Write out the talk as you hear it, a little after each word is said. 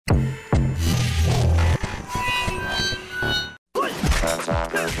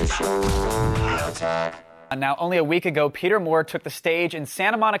Now, only a week ago, Peter Moore took the stage in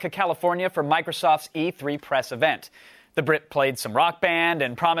Santa Monica, California for Microsoft's E3 press event. The Brit played some rock band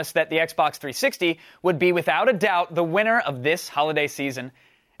and promised that the Xbox 360 would be without a doubt the winner of this holiday season.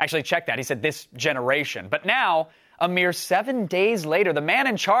 Actually, check that. He said this generation. But now, a mere 7 days later, the man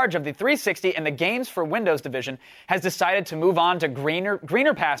in charge of the 360 and the Games for Windows division has decided to move on to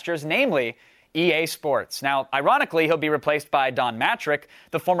greener pastures, namely EA Sports. Now, ironically, he'll be replaced by Don Matrick,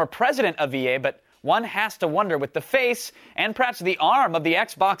 the former president of EA, but one has to wonder, with the face and perhaps the arm of the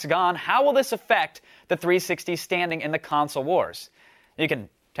Xbox gone, how will this affect the 360 standing in the console wars? You can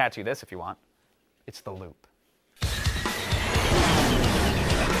tattoo this if you want. It's the loop.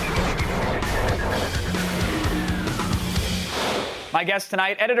 My guest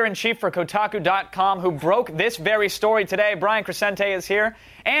tonight, editor-in-chief for Kotaku.com, who broke this very story today, Brian Crescente, is here,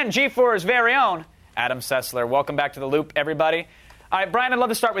 and G4's very own Adam Sessler. Welcome back to The Loop, everybody. All right, Brian, I'd love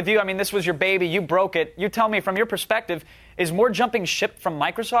to start with you. I mean, this was your baby. You broke it. You tell me, from your perspective, is Moore jumping ship from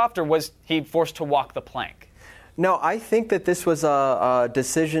Microsoft, or was he forced to walk the plank? No, I think that this was a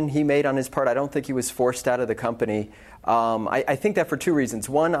decision he made on his part. I don't think he was forced out of the company. I think that for two reasons.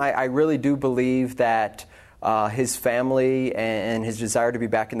 One, I really do believe that his family and his desire to be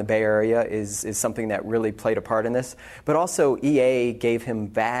back in the Bay Area is something that really played a part in this. But also, EA gave him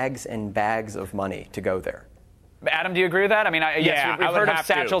bags and bags of money to go there. Adam, do you agree with that? I mean, yes, we've heard of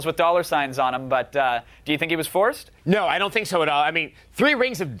satchels with dollar signs on them, but do you think he was forced? No, I don't think so at all. I mean, 3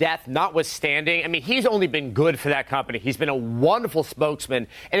 Rings of Death notwithstanding, I mean, he's only been good for that company. He's been a wonderful spokesman.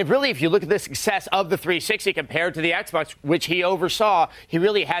 And if you look at the success of the 360 compared to the Xbox, which he oversaw, he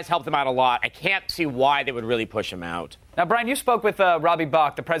really has helped them out a lot. I can't see why they would really push him out. Now, Brian, you spoke with Robbie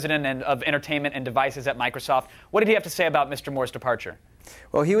Bach, the president of entertainment and devices at Microsoft. What did he have to say about Mr. Moore's departure?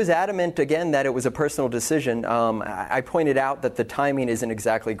 Well, he was adamant, again, that it was a personal decision. I pointed out that the timing isn't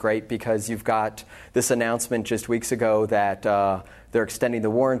exactly great because you've got this announcement just weeks ago that they're extending the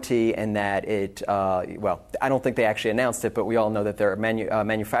warranty and that well, I don't think they actually announced it, but we all know that there are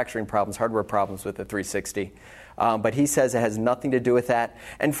manufacturing problems, hardware problems with the 360. But he says it has nothing to do with that.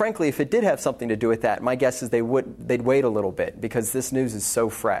 And frankly, if it did have something to do with that, my guess is they'd wait a little bit because this news is so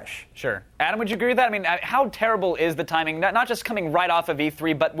fresh. Sure. Adam, would you agree with that? I mean, how terrible is the timing, not just coming right off of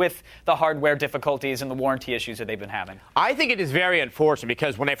E3, but with the hardware difficulties and the warranty issues that they've been having? I think it is very unfortunate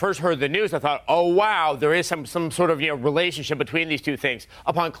because when I first heard the news, I thought, oh, wow, there is some sort of relationship between these two things.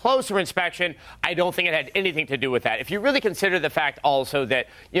 Upon closer inspection, I don't think it had anything to do with that. If you really consider the fact also that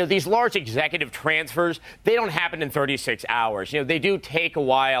these large executive transfers, they don't happen in 36 hours. They do take a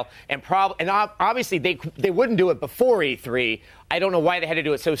while, and obviously they wouldn't do it before E3. I don't know why they had to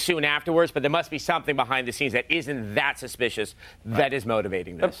do it so soon afterwards, but there must be something behind the scenes that isn't that suspicious that is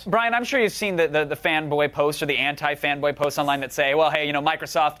motivating this. Brian, I'm sure you've seen the fanboy posts or the anti-fanboy posts online that say, well, hey,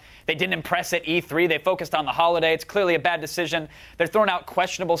 Microsoft, they didn't impress at E3. They focused on the holiday. It's clearly a bad decision. They're throwing out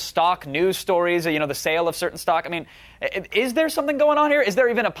questionable stock news stories, the sale of certain stock. I mean, is there something going on here? Is there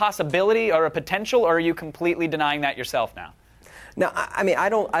even a possibility or a potential, or are you completely denying that yourself now? No, I mean,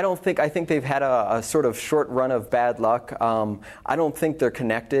 I think they've had a sort of short run of bad luck. I don't think they're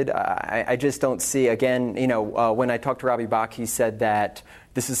connected. I just don't see, again, when I talked to Robbie Bach, he said that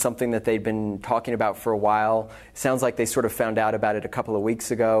this is something that they'd been talking about for a while. It sounds like they sort of found out about it a couple of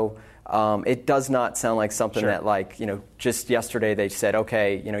weeks ago. It does not sound like something that, just yesterday they said,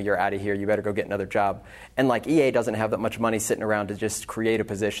 okay, you're out of here, you better go get another job. And EA doesn't have that much money sitting around to just create a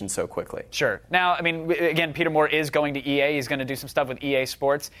position so quickly. Sure. Now, I mean, again, Peter Moore is going to EA. He's going to do some stuff with EA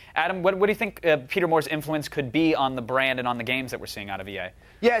Sports. Adam, what do you think Peter Moore's influence could be on the brand and on the games that we're seeing out of EA?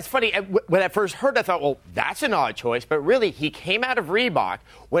 Yeah, it's funny. When I first heard it, I thought, well, that's an odd choice. But really, he came out of Reebok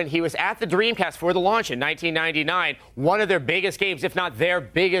when he was at the Dreamcast for the launch in 1999. One of their biggest games, if not their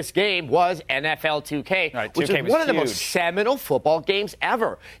biggest game, was NFL 2K, right, which 2K was one of the huge. most seminal football games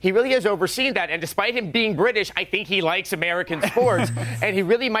ever. He really has overseen that. And despite him being British, I think he likes American sports. And he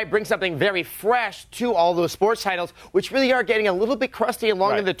really might bring something very fresh to all those sports titles, which really are getting a little bit crusty and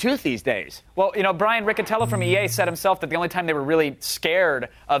long in the tooth these days. Well, Brian Riccatello from EA said himself that the only time they were really scared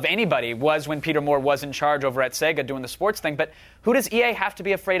of anybody was when Peter Moore was in charge over at Sega doing the sports thing. But who does EA have to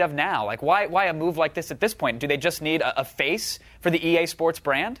be afraid of now? Why a move like this at this point? Do they just need a face for the EA Sports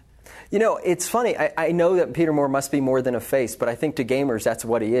brand? You know, it's funny. I know that Peter Moore must be more than a face, but I think to gamers that's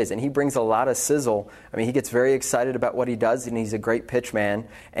what he is. And he brings a lot of sizzle. I mean, he gets very excited about what he does, and he's a great pitch man.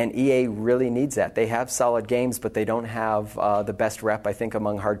 And EA really needs that. They have solid games, but they don't have the best rep, I think,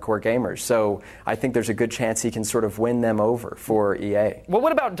 among hardcore gamers. So I think there's a good chance he can sort of win them over for EA. Well,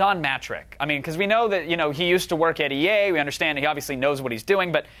 what about Don Matrick? I mean, because we know that, he used to work at EA. We understand he obviously knows what he's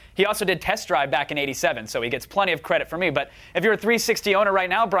doing, but he also did Test Drive back in '87, so he gets plenty of credit from me. But if you're a 360 owner right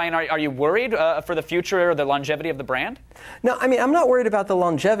now, Brian, are you worried for the future or the longevity of the brand? No, I mean, I'm not worried about the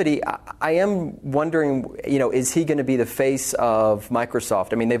longevity. I am wondering, is he going to be the face of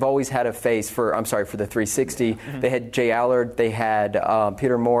Microsoft? I mean, they've always had a face for the 360. Mm-hmm. They had Jay Allard, they had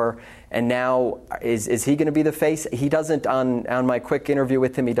Peter Moore, and now is he going to be the face? He doesn't, on my quick interview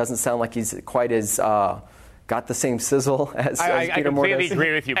with him, he doesn't sound like he's quite as... got the same sizzle as Peter Moore does. I completely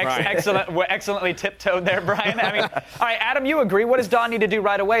agree with you, Brian. Excellently tiptoed there, Brian. I mean, all right, Adam, you agree. What does Don need to do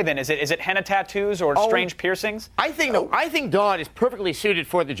right away then? Is it henna tattoos or strange piercings? I think Don is perfectly suited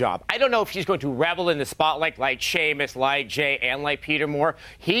for the job. I don't know if he's going to revel in the spotlight like Sheamus, like Jay, and like Peter Moore.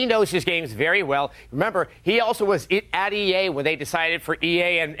 He knows his games very well. Remember, he also was at EA when they decided for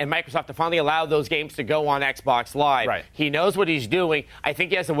EA and Microsoft to finally allow those games to go on Xbox Live. Right. He knows what he's doing. I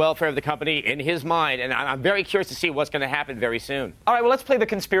think he has the welfare of the company in his mind, and I'm very curious to see what's going to happen very soon. All right, well, let's play the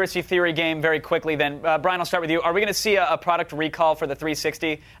conspiracy theory game very quickly then. Brian, I'll start with you. Are we going to see a product recall for the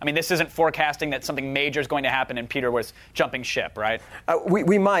 360? I mean, this isn't forecasting that something major is going to happen and Peter was jumping ship, right?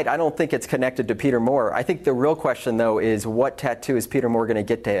 We might. I don't think it's connected to Peter Moore. I think the real question, though, is what tattoo is Peter Moore going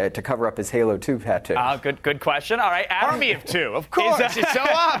to get to cover up his Halo 2 tattoo? Good question. All right, Adam. Army of Two, of course. It's so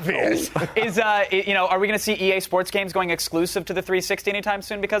obvious. Are we going to see EA Sports games going exclusive to the 360 anytime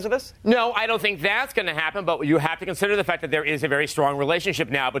soon because of this? No, I don't think that's going to happen, but you have to consider the fact that there is a very strong relationship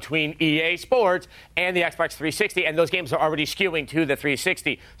now between EA Sports and the Xbox 360, and those games are already skewing to the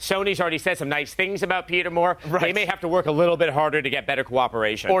 360. Sony's already said some nice things about Peter Moore. Right. They may have to work a little bit harder to get better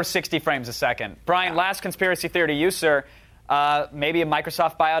cooperation. Or 60 frames a second. Brian, last conspiracy theory to you, sir. Maybe a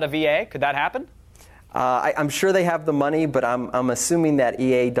Microsoft buyout of EA. Could that happen? I'm sure they have the money, but I'm assuming that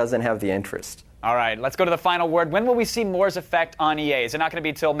EA doesn't have the interest. All right, let's go to the final word. When will we see Moore's effect on EA? Is it not going to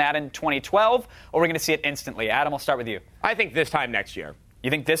be till Madden 2012, or are we going to see it instantly? Adam, I'll start with you. I think this time next year. You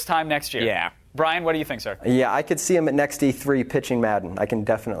think this time next year? Yeah. Brian, what do you think, sir? Yeah, I could see him at next E3 pitching Madden. I can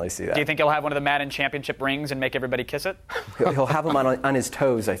definitely see that. Do you think he'll have one of the Madden championship rings and make everybody kiss it? He'll have them on his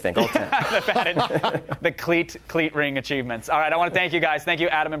toes, I think. The cleat ring achievements. All right, I want to thank you guys. Thank you,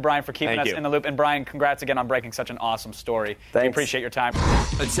 Adam and Brian, for keeping us in the loop. And Brian, congrats again on breaking such an awesome story. Thanks. We appreciate your time.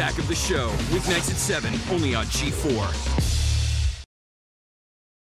 Attack of the Show, weeknights at 7, only on G4.